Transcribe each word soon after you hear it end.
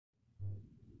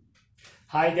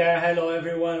Hi there, hello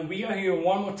everyone. We are here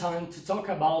one more time to talk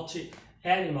about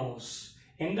animals.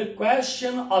 And the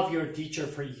question of your teacher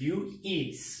for you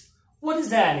is, what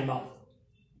is an animal?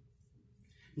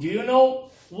 Do you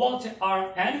know what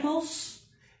are animals?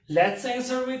 Let's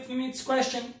answer with me this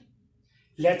question.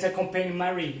 Let's accompany my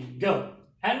reading. Go!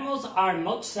 Animals are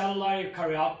multicellular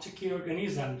eukaryotic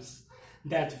organisms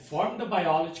that form the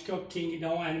biological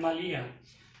kingdom Animalia.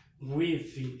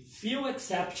 With few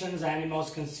exceptions, animals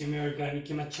consume organic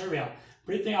material,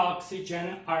 breathe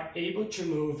oxygen, are able to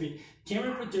move, can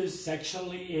reproduce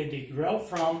sexually, and they grow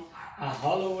from a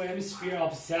hollow hemisphere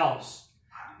of cells.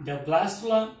 The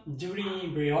blastula during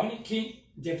embryonic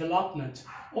development.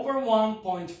 Over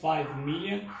 1.5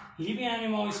 million living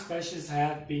animal species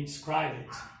have been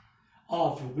described,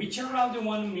 of which around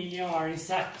 1 million are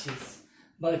insects,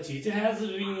 but it has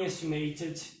been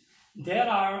estimated there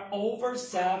are over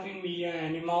 7 million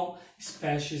animal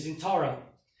species in total.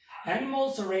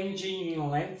 Animals ranging in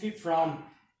length from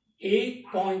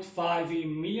 8.5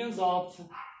 millions of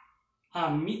a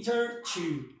meter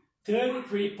to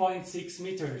 33.6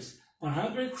 meters,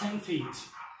 110 feet.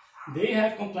 They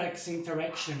have complex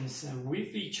interactions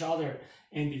with each other,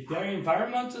 and their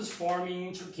environment is forming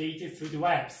intricate food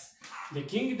webs. The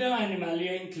kingdom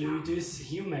Animalia includes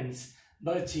humans,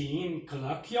 but in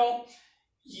colloquial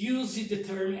use, the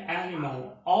term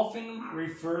animal often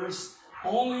refers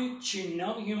only to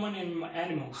non-human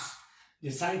animals. The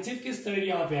scientific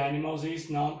study of animals is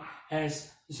known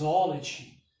as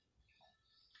zoology.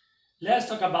 Let's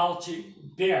talk about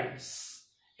bears.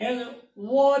 And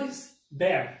what is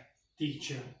bear,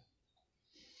 teacher?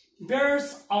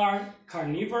 Bears are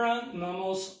carnivorous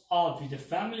mammals of the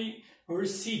family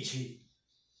Ursidae.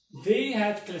 They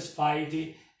have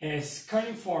classified as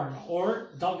carnivorous or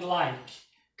dog-like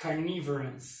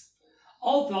carnivorous.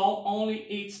 Although only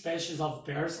 8 species of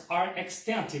bears are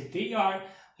extant, they are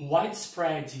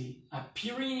widespread,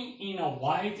 appearing in a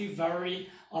wide variety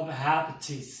of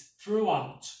habitats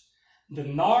throughout the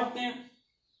northern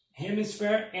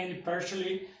hemisphere and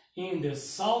partially in the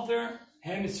southern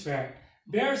hemisphere.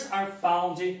 Bears are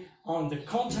found on the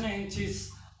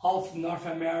continents of North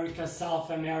America, South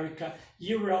America,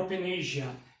 Europe, and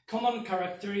Asia. Common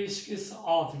characteristics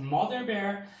of modern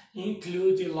bear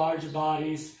include large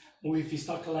bodies with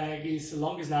stock legs,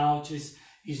 long snouts,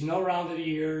 snow-rounded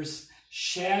ears,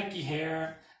 shaggy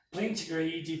hair,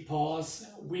 plantigrade paws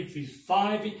with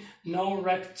 5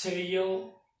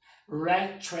 non-retractile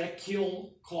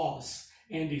claws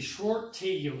and short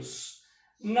tails.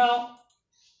 Now,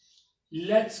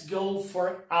 let's go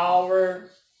for our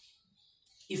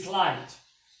slide.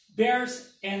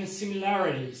 Bears and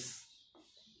similarities.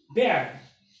 Bear,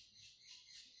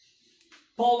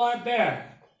 polar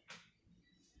bear,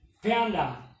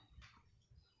 panda,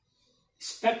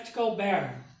 spectacle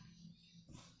bear,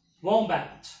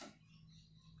 wombat,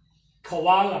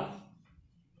 koala,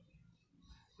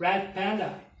 red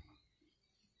panda,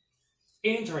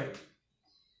 indra,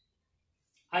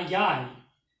 ayai,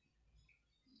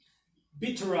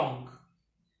 bitterung,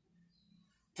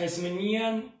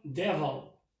 Tasmanian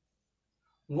devil,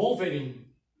 wolverine,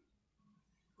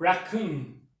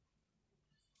 raccoon,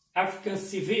 African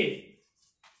civet,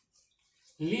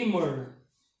 lemur.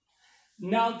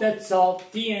 Now that's all,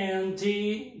 the end,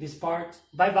 this part.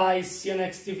 Bye bye, see you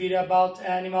next video about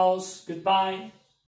animals. Goodbye.